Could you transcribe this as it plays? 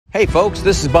Hey folks,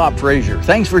 this is Bob Frazier.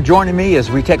 Thanks for joining me as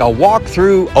we take a walk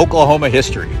through Oklahoma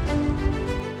history.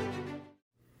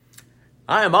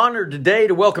 I am honored today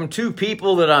to welcome two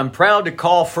people that I'm proud to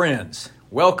call friends.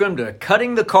 Welcome to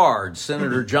Cutting the Cards,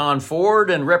 Senator John Ford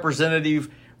and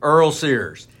Representative Earl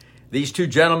Sears. These two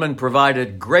gentlemen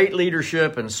provided great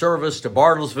leadership and service to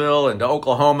Bartlesville and to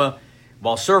Oklahoma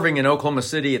while serving in Oklahoma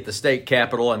City at the state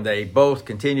capitol, and they both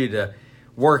continue to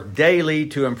work daily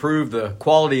to improve the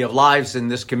quality of lives in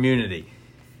this community.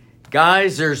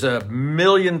 Guys, there's a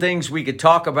million things we could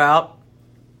talk about,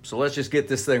 so let's just get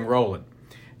this thing rolling.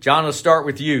 John, let's start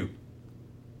with you.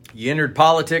 You entered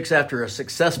politics after a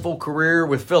successful career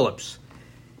with Phillips.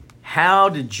 How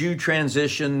did you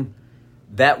transition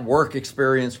that work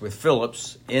experience with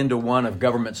Phillips into one of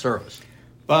government service?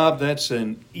 Bob, that's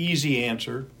an easy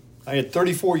answer. I had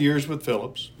 34 years with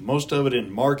Phillips, most of it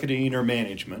in marketing or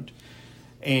management.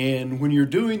 And when you're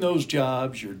doing those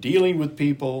jobs, you're dealing with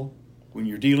people. When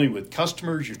you're dealing with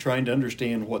customers, you're trying to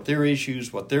understand what their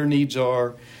issues, what their needs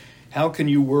are. How can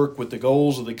you work with the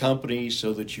goals of the company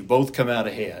so that you both come out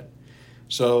ahead?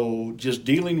 So just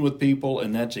dealing with people,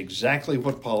 and that's exactly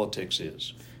what politics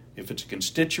is. If it's a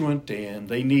constituent and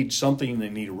they need something,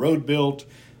 they need a road built,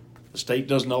 the state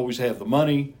doesn't always have the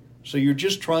money. So you're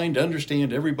just trying to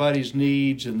understand everybody's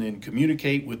needs and then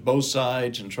communicate with both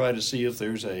sides and try to see if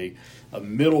there's a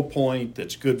middle point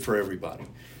that's good for everybody.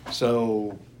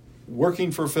 So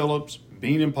working for Phillips,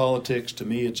 being in politics, to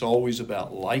me it's always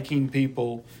about liking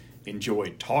people,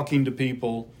 enjoy talking to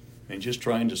people, and just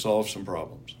trying to solve some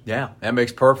problems. Yeah, that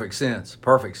makes perfect sense.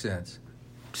 Perfect sense.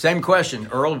 Same question,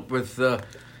 Earl, with a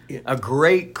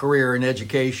great career in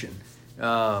education.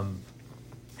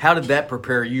 How did that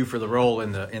prepare you for the role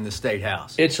in the State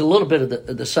House? It's a little bit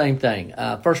of the same thing.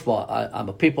 First of all, I'm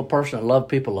a people person. I love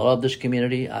people. I love this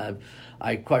community.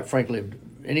 I quite frankly,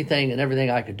 anything and everything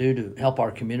I could do to help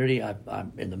our community,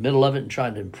 I'm in the middle of it and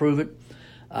trying to improve it.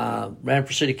 Ran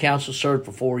for city council, served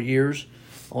for 4 years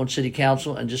on city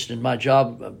council, and just in my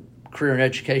job, career in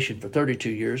education for 32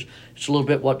 years. It's a little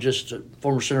bit what just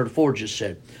former Senator Ford just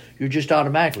said. You're just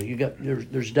automatically,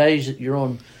 there's days that you're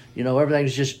on,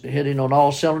 everything's just hitting on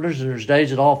all cylinders, and there's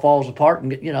days it all falls apart,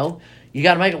 and, you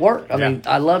got to make it work. I mean,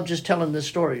 I love just telling this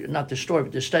story, not this story,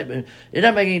 but this statement. It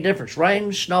doesn't make any difference.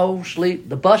 Rain, snow, sleet,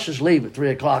 the buses leave at 3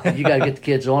 o'clock, and you got to get the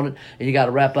kids on it, and you got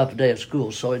to wrap up a day of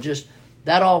school. So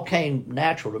that all came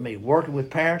natural to me. Working with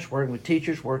parents, working with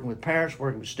teachers, working with parents,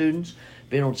 working with students,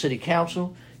 being on city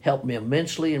council helped me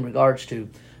immensely in regards to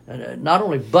not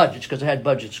only budgets, because I had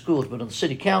budget schools, but on the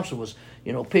city council was,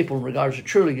 people in regards to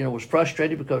truly, was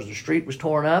frustrated because the street was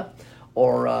torn up,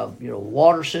 or the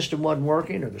water system wasn't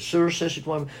working, or the sewer system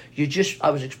wasn't. I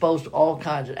was exposed to all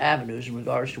kinds of avenues in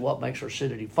regards to what makes our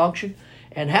city function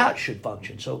and how it should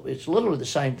function. So it's literally the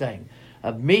same thing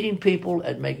of meeting people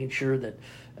and making sure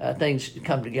that things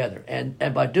come together. And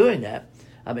by doing that,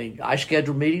 I mean, I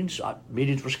scheduled meetings.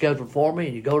 Meetings were scheduled for me,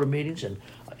 and you go to meetings. And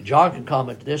John can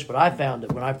comment to this, but I found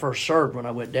that when I first served, when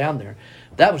I went down there,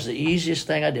 that was the easiest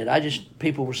thing I did.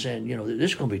 People were saying,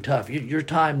 this is going to be tough. Your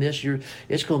time, you're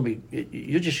going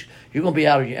to be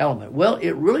out of your element. Well,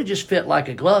 it really just fit like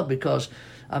a glove because,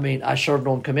 I served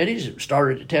on committees. It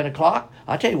started at 10 o'clock.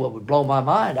 I tell you what would blow my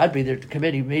mind. I'd be there at the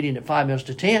committee meeting at 5 minutes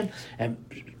to 10, and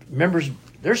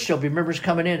there'd still be members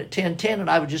coming in at 10:10, and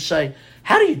I would just say,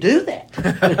 how do you do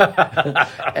that?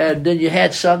 And then you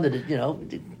had some that,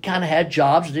 kind of had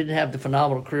jobs, didn't have the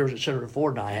phenomenal careers that Senator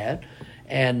Ford and I had.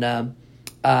 And,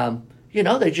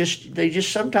 they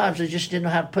just sometimes they just didn't know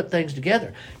how to put things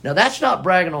together. Now, that's not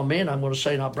bragging on me, and I'm going to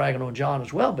say not bragging on John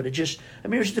as well, but it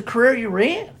was the career you were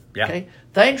in. Yeah. Okay?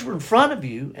 Things were in front of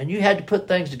you, and you had to put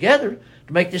things together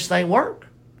to make this thing work.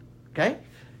 Okay?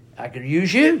 I could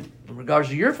use you in regards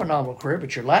to your phenomenal career,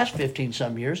 but your last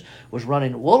 15-some years was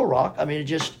running at Willow Rock. You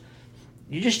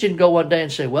just didn't go one day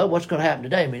and say, well, what's going to happen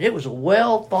today? It was a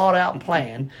well-thought-out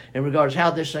plan in regards to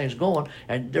how this thing's going,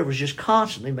 and there was just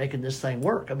constantly making this thing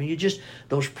work.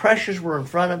 Those pressures were in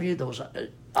front of you, those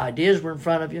ideas were in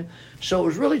front of you, so it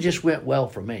was really just went well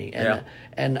for me.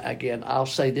 And again, I'll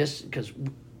say this because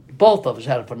both of us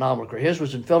had a phenomenal career. His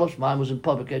was in Phillips, mine was in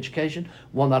public education,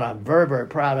 one that I'm very, very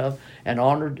proud of and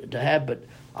honored to have. But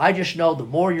I just know the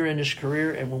more you're in this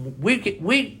career, and when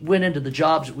we went into the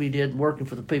jobs that we did working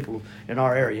for the people in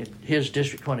our area, his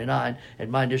District 29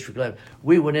 and my District 11,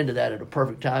 we went into that at a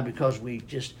perfect time because we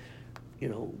just,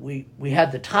 we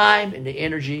had the time and the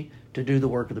energy to do the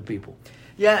work of the people.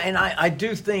 Yeah, and I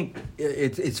do think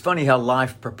it's funny how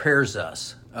life prepares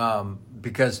us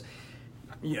because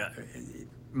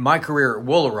my career at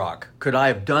Willow Rock, could I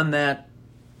have done that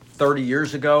 30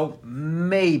 years ago?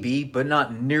 Maybe, but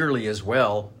not nearly as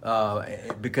well,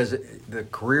 because the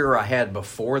career I had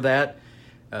before that,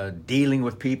 dealing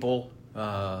with people,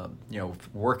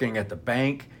 working at the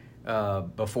bank,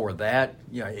 before that,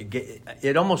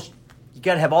 it almost, you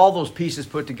got to have all those pieces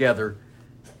put together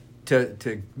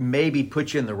to maybe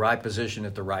put you in the right position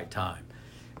at the right time.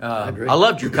 I agree. I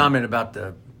loved your comment about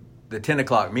the 10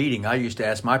 o'clock meeting. I used to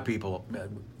ask my people,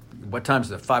 what time's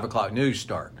the 5 o'clock news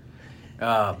start?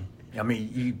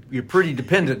 You're pretty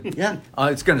dependent. Yeah.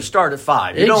 It's going to start at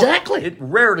 5. Exactly. It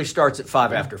rarely starts at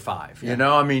 5 after 5.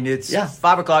 Yeah. It's Yeah.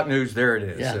 5 o'clock news. There it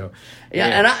is. Yeah. So,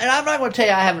 And I'm not going to tell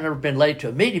you I haven't ever been late to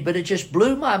a meeting, but it just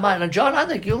blew my mind. And John, I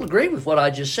think you'll agree with what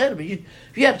I just said.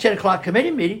 If you had a 10 o'clock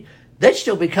committee meeting, they'd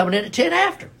still be coming in at 10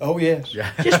 after. Oh, yes. Yeah.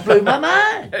 Just blew my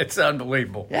mind. It's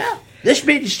unbelievable. Yeah. This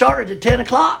meeting started at 10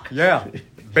 o'clock. Yeah.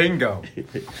 Bingo.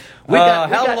 We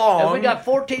long? We got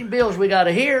 14 bills we got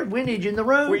to hear. We need you in the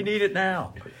room. We need it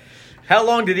now. How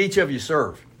long did each of you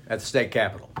serve at the state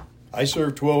capitol? I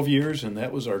served 12 years, and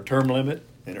that was our term limit,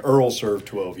 and Earl served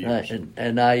 12 years. You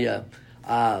haven't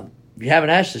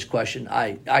asked this question.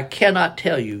 I cannot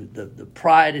tell you the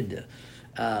pride and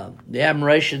the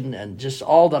admiration and just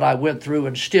all that I went through,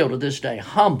 and still to this day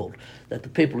humbled that the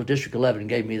people of District 11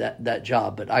 gave me that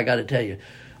job. But I got to tell you,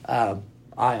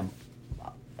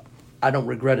 I don't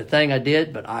regret a thing I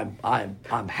did, but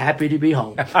I'm happy to be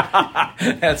home.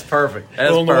 That's perfect.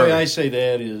 The way I say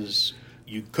that is,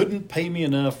 you couldn't pay me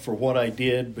enough for what I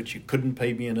did, but you couldn't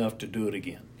pay me enough to do it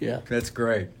again. Yeah, that's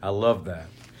great. I love that.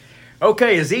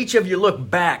 Okay, as each of you look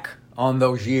back on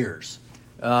those years,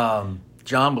 John,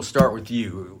 we'll start with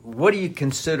you. What do you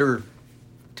consider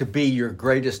to be your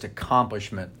greatest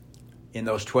accomplishment in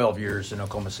those 12 years in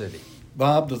Oklahoma City?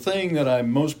 Bob, the thing that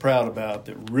I'm most proud about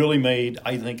that really made,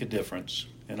 I think, a difference,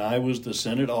 and I was the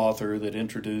Senate author that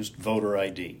introduced voter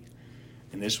ID,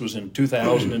 and this was in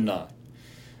 2009.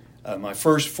 My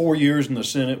first 4 years in the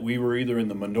Senate, we were either in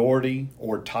the minority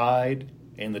or tied,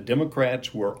 and the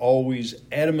Democrats were always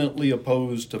adamantly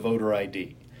opposed to voter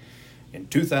ID. In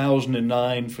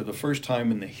 2009, for the first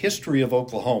time in the history of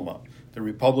Oklahoma, the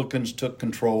Republicans took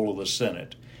control of the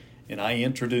Senate, and I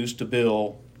introduced a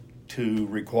bill to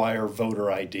require voter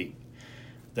ID.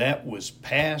 That was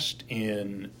passed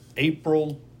in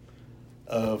April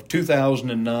of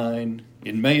 2009,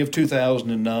 in May of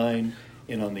 2009,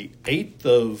 and on the 8th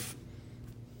of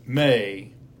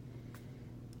May,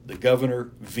 the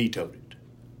governor vetoed it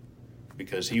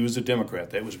because he was a Democrat.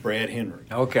 That was Brad Henry.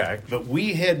 Okay. But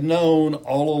we had known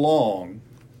all along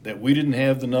that we didn't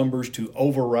have the numbers to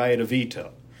override a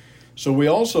veto. So we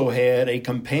also had a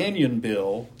companion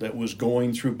bill that was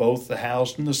going through both the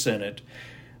House and the Senate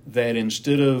that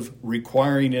instead of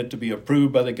requiring it to be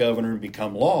approved by the governor and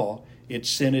become law, it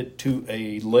sent it to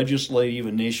a legislative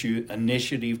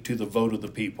initiative to the vote of the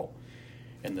people.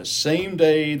 And the same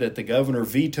day that the governor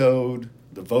vetoed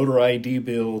the voter ID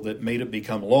bill that made it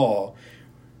become law,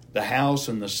 the House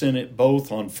and the Senate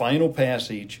both on final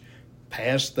passage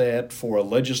passed that for a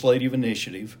legislative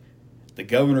initiative. The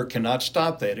governor cannot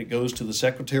stop that. It goes to the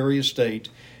Secretary of State,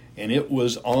 and it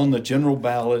was on the general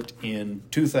ballot in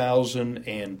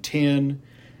 2010,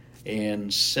 and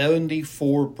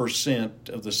 74%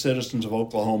 of the citizens of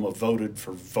Oklahoma voted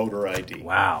for voter ID.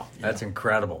 Wow, that's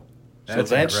incredible. That's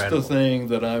the thing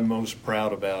that I'm most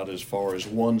proud about as far as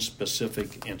one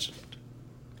specific incident.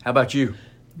 How about you?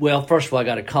 Well, first of all, I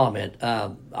got a comment.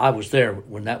 I was there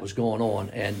when that was going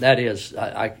on, and that is,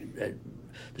 the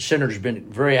senator's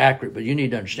been very accurate, but you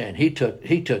need to understand, he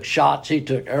took shots, he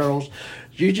took arrows.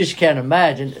 You just can't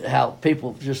imagine how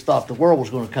people just thought the world was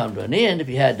going to come to an end if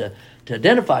you had to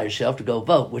identify yourself to go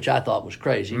vote, which I thought was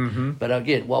crazy. Mm-hmm. But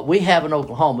again, what we have in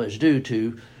Oklahoma is due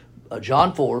to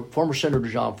John Ford, former Senator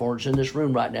John Ford, is in this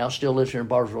room right now, still lives here in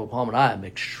Bartlesville, Oklahoma, and I am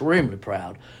extremely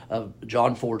proud of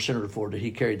John Ford, Senator Ford, that he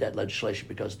carried that legislation,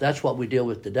 because that's what we deal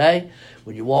with today.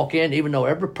 When you walk in, even though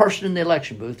every person in the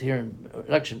election booth here in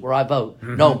election where I vote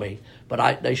know me,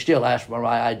 but they still ask for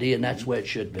my ID, and that's the way it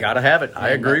should be. Got to have it. I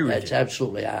agree with you. That's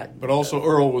absolutely right. But also,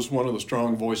 Earl was one of the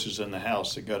strong voices in the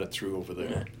House that got it through over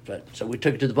there. So we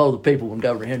took it to the vote of the people when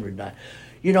Governor Henry died.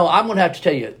 You know, I'm going to have to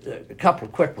tell you a couple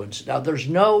of quick ones. Now, there's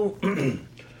no,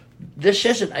 this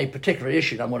isn't a particular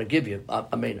issue I'm going to give you,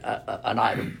 an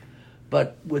item.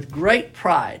 But with great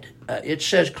pride, it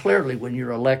says clearly when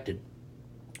you're elected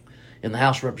in the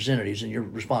House of Representatives and your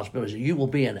responsibilities, that you will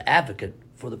be an advocate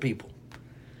for the people.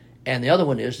 And the other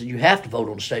one is that you have to vote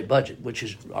on the state budget, which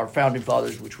is our founding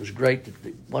fathers, which was great.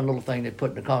 One little thing they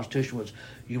put in the Constitution was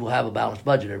you will have a balanced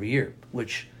budget every year,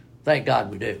 which thank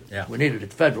God we do. Yeah. We need it at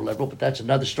the federal level, but that's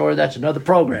another story. That's another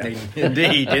program.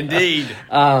 Indeed.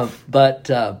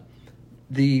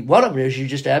 the one of it is you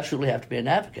just absolutely have to be an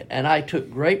advocate. And I took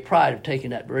great pride of taking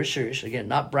that very serious. Again,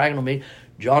 not bragging on me.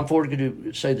 John Ford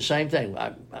could say the same thing.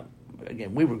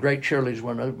 Again, we were great cheerleaders with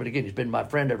one another, but again, he's been my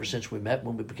friend ever since we met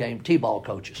when we became T-ball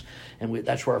coaches. And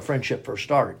that's where our friendship first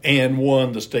started. And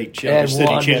won the city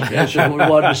championship. We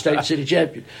won the state city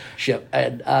championship.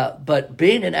 And but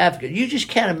being an advocate, you just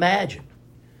can't imagine.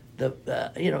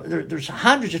 There's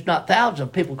hundreds, if not thousands,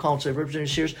 of people calling and say,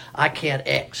 Representative Sears, I can't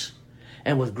X.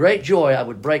 And with great joy, I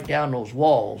would break down those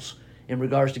walls in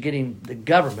regards to getting the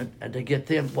government and to get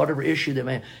them whatever issue they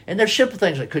may have. And there's simple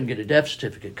things like couldn't get a death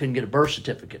certificate, couldn't get a birth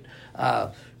certificate,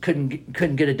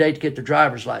 couldn't get a date to get their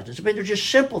driver's license. I mean, they're just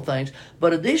simple things.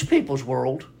 But in these people's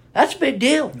world, that's a big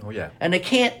deal. Oh, yeah. And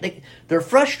they're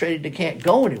frustrated. They can't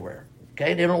go anywhere.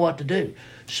 Okay, they don't know what to do.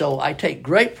 So I take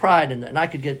great pride in that, and I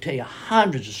could tell you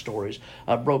hundreds of stories.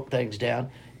 I broke things down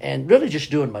and really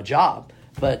just doing my job.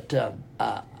 But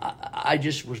I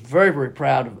just was very, very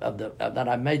proud of that.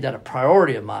 I made that a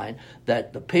priority of mine,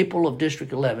 that the people of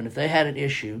District 11, if they had an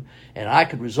issue and I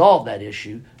could resolve that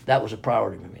issue, that was a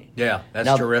priority for me. Yeah,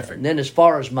 that's terrific. And then as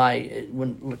far as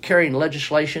when carrying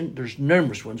legislation, there's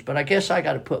numerous ones, but I guess I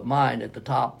got to put mine at the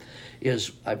top,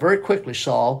 is I very quickly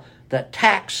saw that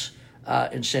tax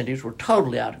incentives were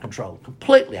totally out of control,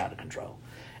 completely out of control.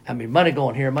 I mean, money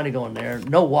going here, money going there,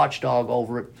 no watchdog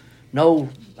over it. No,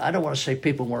 I don't want to say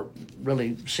people weren't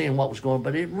really seeing what was going on,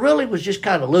 but it really was just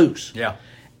kind of loose. Yeah.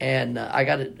 And I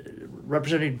got it.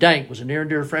 Representative Dank was a near and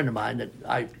dear friend of mine.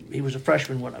 He was a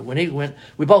freshman when he went.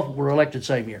 We both were elected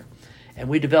same year, and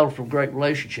we developed a great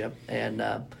relationship. And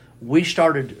we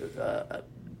started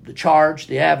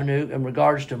the avenue in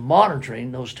regards to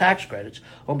monitoring those tax credits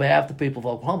on behalf of the people of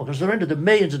Oklahoma, because they're into the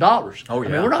millions of dollars. Oh yeah.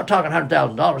 I mean, we're not talking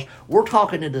 $100,000. We're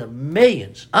talking into the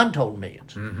millions, untold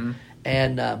millions. Mm-hmm.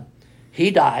 And he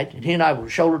died, and he and I were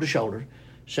shoulder to shoulder.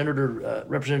 Senator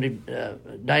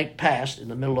Representative Dank passed in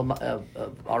the middle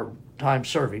of our time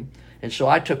serving, and so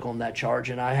I took on that charge.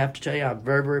 And I have to tell you, I'm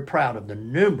very, very proud of the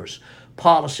numerous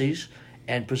policies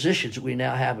and positions that we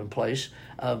now have in place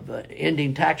of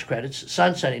ending tax credits,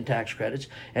 sunsetting tax credits,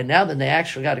 and now then they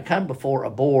actually got to come before a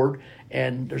board,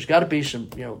 and there's got to be some,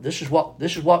 this is what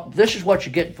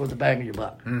you're getting for the bang of your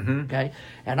buck. Mm-hmm. Okay,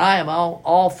 and I am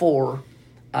all for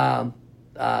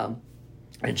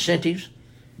incentives.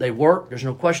 They work. There's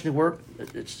no question they work.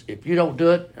 If you don't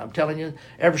do it, I'm telling you,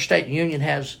 every state and union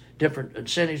has different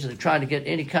incentives. They're trying to get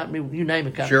any company, you name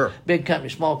a company, sure, big company,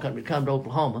 small company, to come to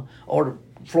Oklahoma or to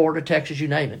Florida, Texas, you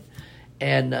name it.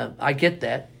 And I get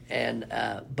that. And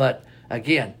but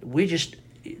again,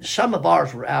 some of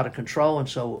ours were out of control, and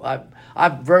so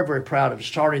I'm very, very proud of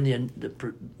starting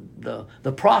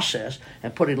the process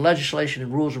and putting legislation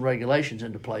and rules and regulations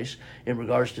into place in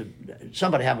regards to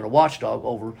somebody having a watchdog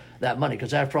over that money,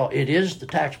 because after all, it is the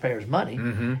taxpayers' money.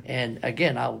 Mm-hmm. And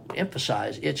again, I'll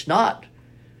emphasize, it's not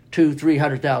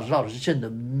 $200,000-$300,000. It's in the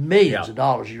millions of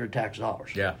dollars of your tax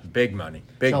dollars. Yeah, big money,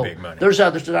 big money. There's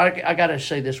others that I got to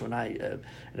say this when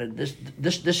this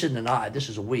isn't an I, this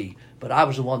is a we, but I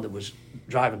was the one that was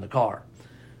driving the car.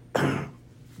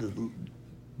 The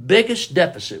biggest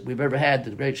deficit we've ever had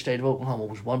in the great state of Oklahoma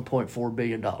was $1.4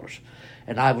 billion,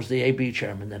 and I was the AB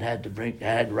chairman that had to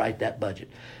write that budget.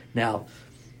 Now,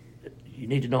 you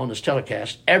need to know on this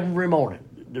telecast, every morning,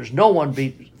 there's no one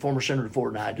beat former Senator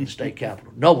Ford and I to the state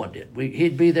capitol. No one did.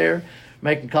 He'd be there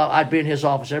making calls. I'd be in his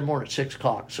office every morning at 6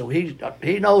 o'clock. So he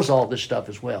knows all this stuff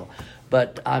as well.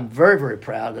 But I'm very, very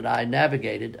proud that I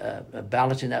navigated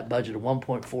balancing that budget of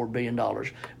 $1.4 billion.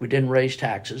 We didn't raise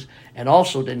taxes and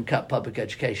also didn't cut public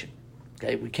education.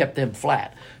 Okay, we kept them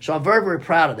flat. So I'm very, very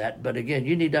proud of that. But again,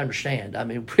 you need to understand, I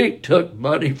mean, we took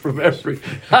money from every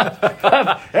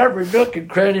nook and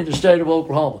cranny in the state of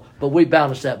Oklahoma, but we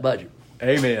balanced that budget.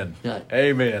 Amen. Right.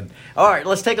 Amen. All right,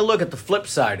 let's take a look at the flip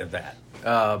side of that.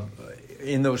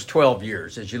 In those 12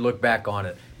 years, as you look back on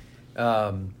it,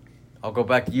 I'll go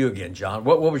back to you again, John.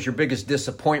 What was your biggest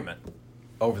disappointment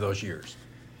over those years?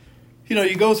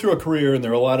 You go through a career and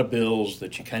there are a lot of bills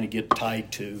that you kind of get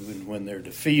tied to, and when they're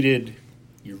defeated,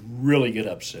 you really get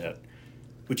upset,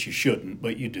 which you shouldn't,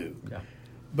 but you do. Yeah.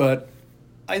 But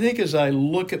I think as I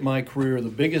look at my career, the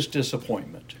biggest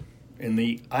disappointment and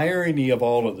the irony of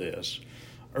all of this,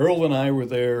 Earl and I were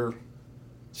there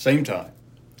same time.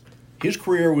 His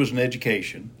career was in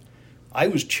education. I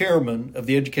was chairman of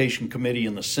the Education Committee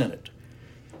in the Senate.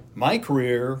 My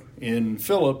career in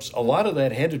Phillips, a lot of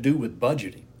that had to do with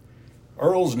budgeting.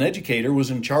 Earl's an educator,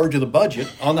 was in charge of the budget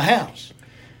on the House.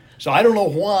 So I don't know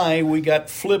why we got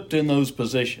flipped in those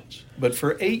positions. But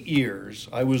for 8 years,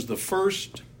 I was the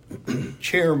first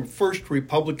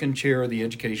Republican chair of the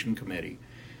Education Committee.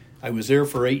 I was there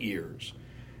for 8 years.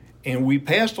 And we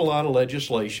passed a lot of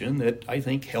legislation that I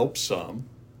think helped some.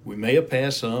 We may have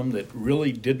passed some that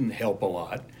really didn't help a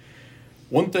lot.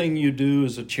 One thing you do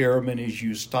as a chairman is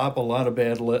you stop a lot of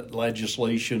bad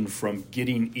legislation from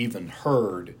getting even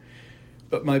heard.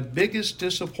 But my biggest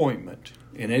disappointment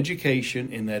in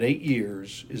education in that 8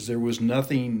 years is there was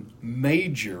nothing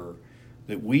major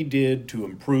that we did to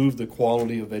improve the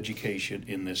quality of education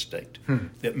in this state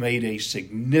that made a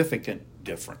significant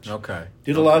difference. Okay.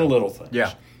 Did a lot of little things.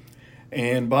 Yeah.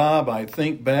 And Bob, I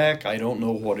think back, I don't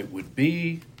know what it would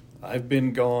be. I've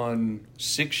been gone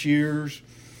 6 years.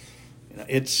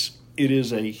 It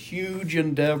is a huge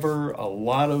endeavor, a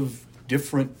lot of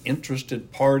different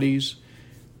interested parties,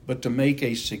 but to make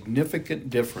a significant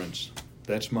difference,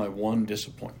 that's my one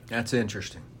disappointment. That's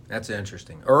interesting.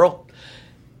 Earl?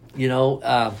 You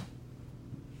know,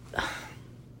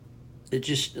 it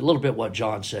just a little bit what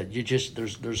John said. You just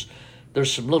there's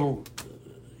some little.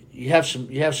 You have some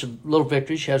little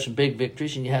victories, you have some big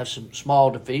victories, and you have some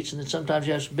small defeats, and then sometimes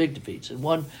you have some big defeats. And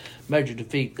one major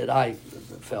defeat that I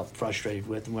felt frustrated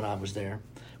with when I was there,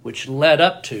 which led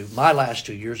up to my last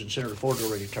 2 years, and Senator Ford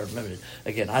already term limited.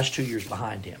 Again, I was 2 years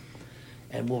behind him.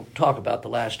 And we'll talk about the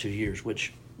last 2 years,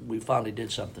 which we finally did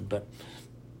something. But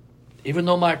even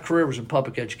though my career was in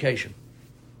public education,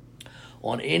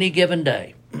 on any given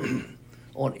day,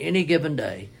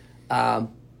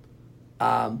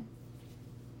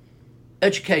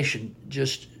 education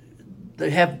just, they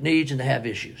have needs and they have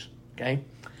issues, okay?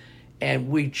 And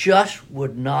we just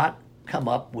would not come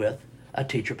up with a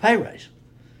teacher pay raise.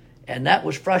 And that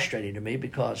was frustrating to me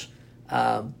because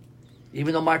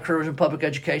even though my career was in public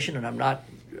education and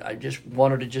I just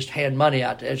wanted to just hand money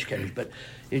out to educators, but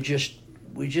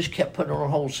we just kept putting on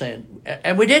hold saying,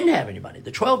 and we didn't have any money.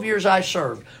 The 12 years I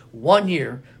served, 1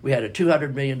 year, we had a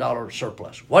 $200 million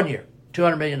surplus. 1 year,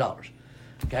 $200 million,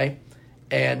 okay?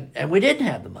 And we didn't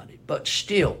have the money, but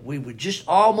still, we would just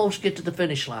almost get to the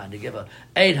finish line to give a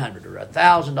 $800 or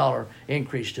 $1,000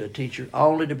 increase to a teacher,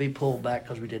 only to be pulled back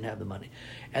because we didn't have the money.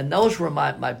 And those were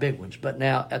my big ones. But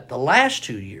now, at the last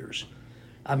 2 years,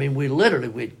 I mean,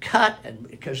 we'd cut, and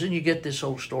because then you get this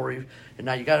whole story, and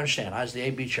now you got to understand, I was the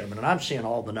AB chairman, and I'm seeing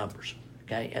all the numbers,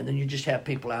 okay? And then you just have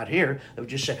people out here that would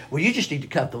just say, well, you just need to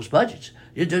cut those budgets.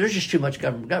 There's just too much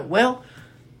government. Well,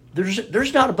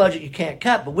 there's not a budget you can't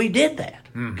cut, but we did that,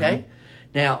 okay?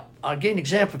 Now, I'll give you an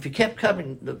example. If you kept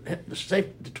cutting the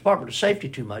Department of Safety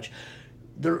too much,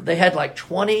 they had like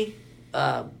 20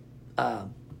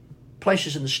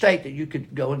 places in the state that you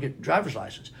could go and get a driver's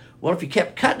license. Well, if you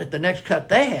kept cutting it, the next cut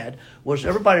they had was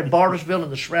everybody in Bartlesville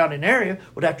and the surrounding area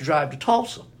would have to drive to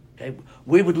Tulsa. Okay,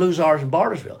 we would lose ours in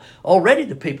Bartlesville. Already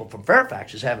the people from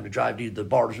Fairfax is having to drive to either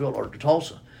Bartlesville or to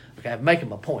Tulsa. Okay, I'm making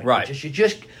my point. Right.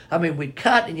 We'd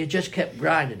cut and you just kept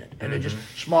grinding it. And it just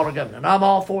smaller government. And I'm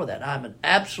all for that. I'm an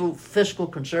absolute fiscal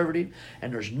conservative,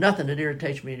 and there's nothing that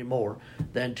irritates me anymore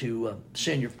than to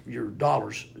send your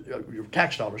dollars, your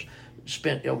tax dollars,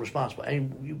 spent irresponsibly.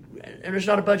 And there's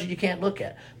not a budget you can't look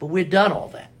at. But we've done all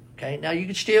that. Okay, now you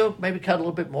could still maybe cut a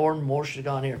little bit more, and more should have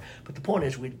gone here. But the point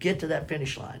is, we'd get to that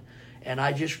finish line. And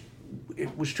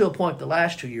it was to a point the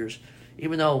last 2 years,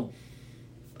 even though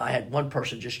I had one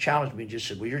person just challenge me and just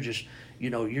said, well,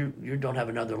 you don't have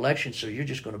another election, so you're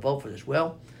just going to vote for this.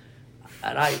 Well,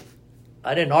 and I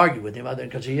didn't argue with him other than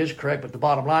because he is correct, but the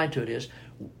bottom line to it is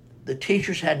the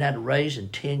teachers hadn't had a raise in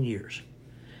 10 years.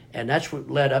 And that's what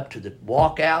led up to the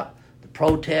walkout, the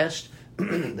protest.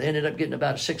 They ended up getting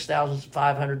about a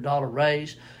 $6,500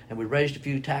 raise, and we raised a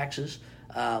few taxes.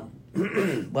 No,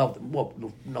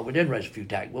 we didn't raise a few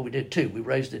taxes. Well, we did two. We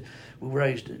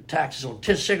raised taxes on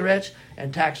cigarettes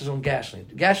and taxes on gasoline.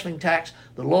 The gasoline tax,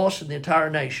 the lowest in the entire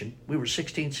nation. We were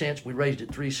 16 cents. We raised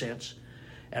it 3 cents,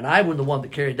 and I was the one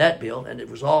that carried that bill. And it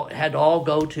had to all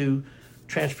go to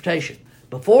transportation.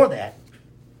 Before that,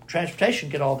 transportation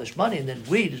get all this money, and then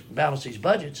we to balance these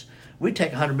budgets. We'd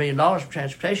take $100 million from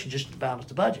transportation just to balance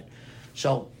the budget.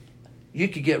 So you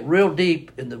could get real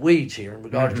deep in the weeds here in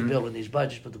regards to building these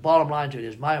budgets, but the bottom line to it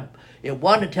is it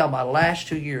wasn't until my last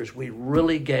 2 years we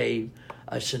really gave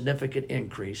a significant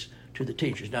increase to the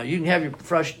teachers. Now you can have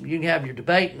your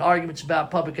debate and arguments about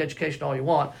public education all you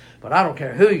want, but I don't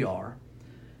care who you are.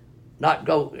 Not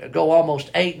go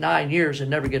almost 8-9 years and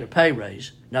never get a pay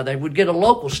raise. Now they would get a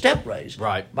local step raise.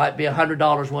 Right. Might be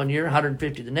 $100 1 year,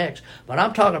 $150 the next. But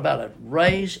I'm talking about a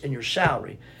raise in your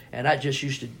salary, and I just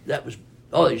used to. That was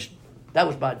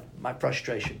my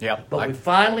frustration. Yeah. But we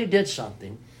finally did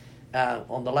something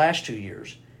on the last 2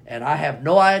 years, and I have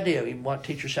no idea even what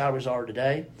teacher salaries are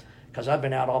today, because I've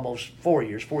been out almost 4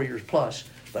 years plus.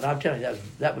 But I'm telling you,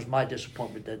 that was my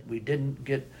disappointment that we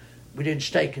didn't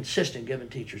stay consistent giving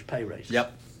teachers pay raises.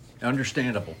 Yep,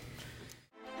 understandable.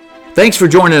 Thanks for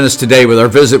joining us today with our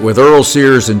visit with Earl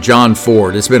Sears and John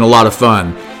Ford. It's been a lot of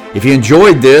fun. If you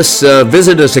enjoyed this,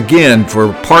 visit us again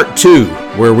for part 2,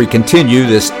 where we continue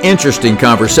this interesting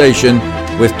conversation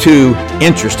with two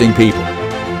interesting people.